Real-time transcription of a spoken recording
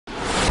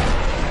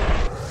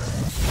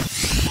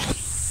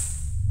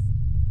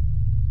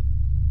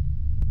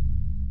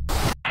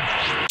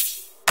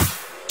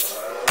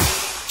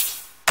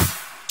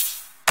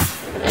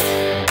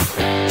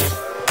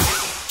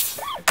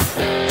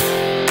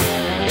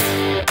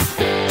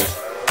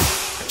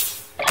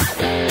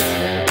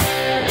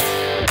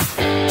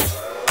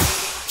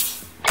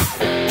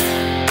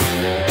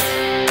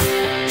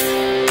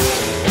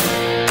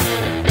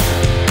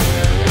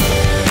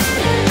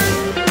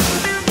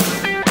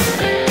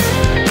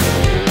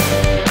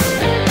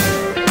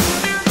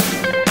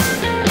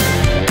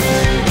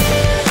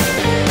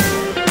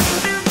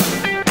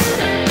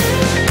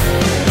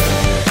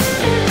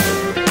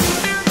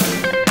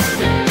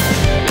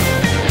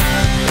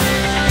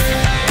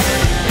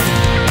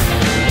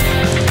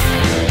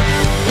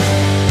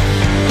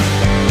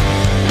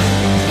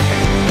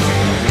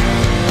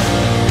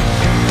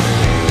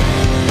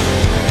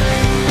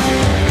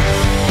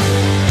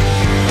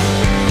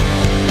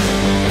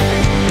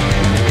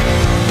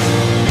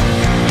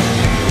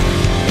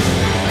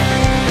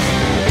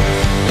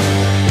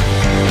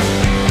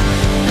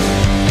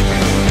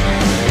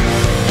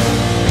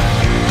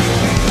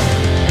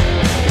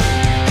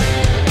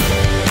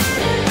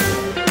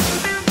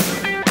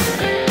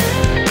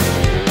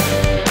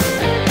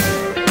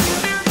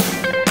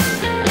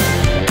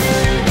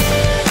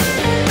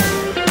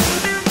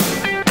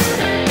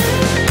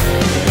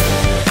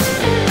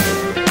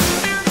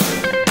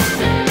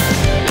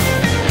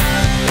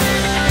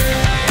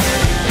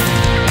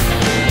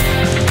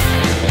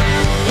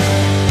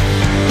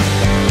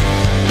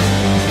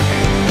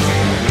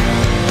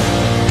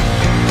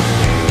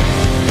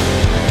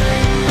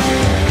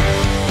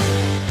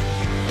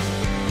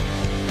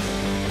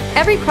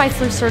Every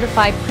Chrysler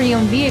certified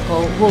pre-owned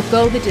vehicle will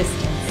go the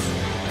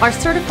distance. Our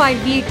certified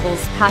vehicles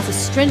pass a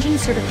stringent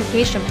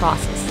certification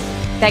process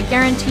that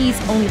guarantees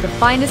only the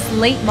finest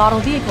late model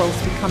vehicles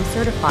become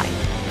certified.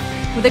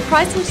 With a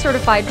Chrysler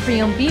certified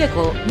pre-owned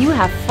vehicle, you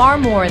have far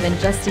more than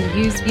just a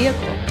used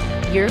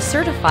vehicle. You're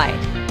certified.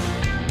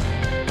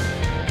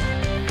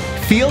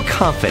 Feel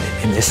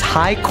confident in this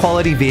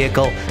high-quality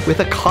vehicle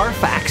with a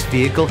Carfax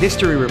Vehicle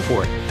History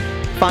Report.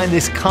 Find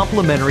this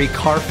complimentary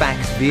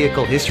Carfax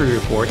Vehicle History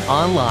Report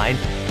online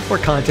or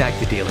contact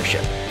the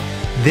dealership.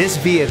 This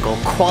vehicle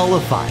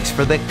qualifies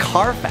for the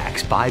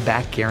Carfax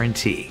Buyback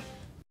Guarantee.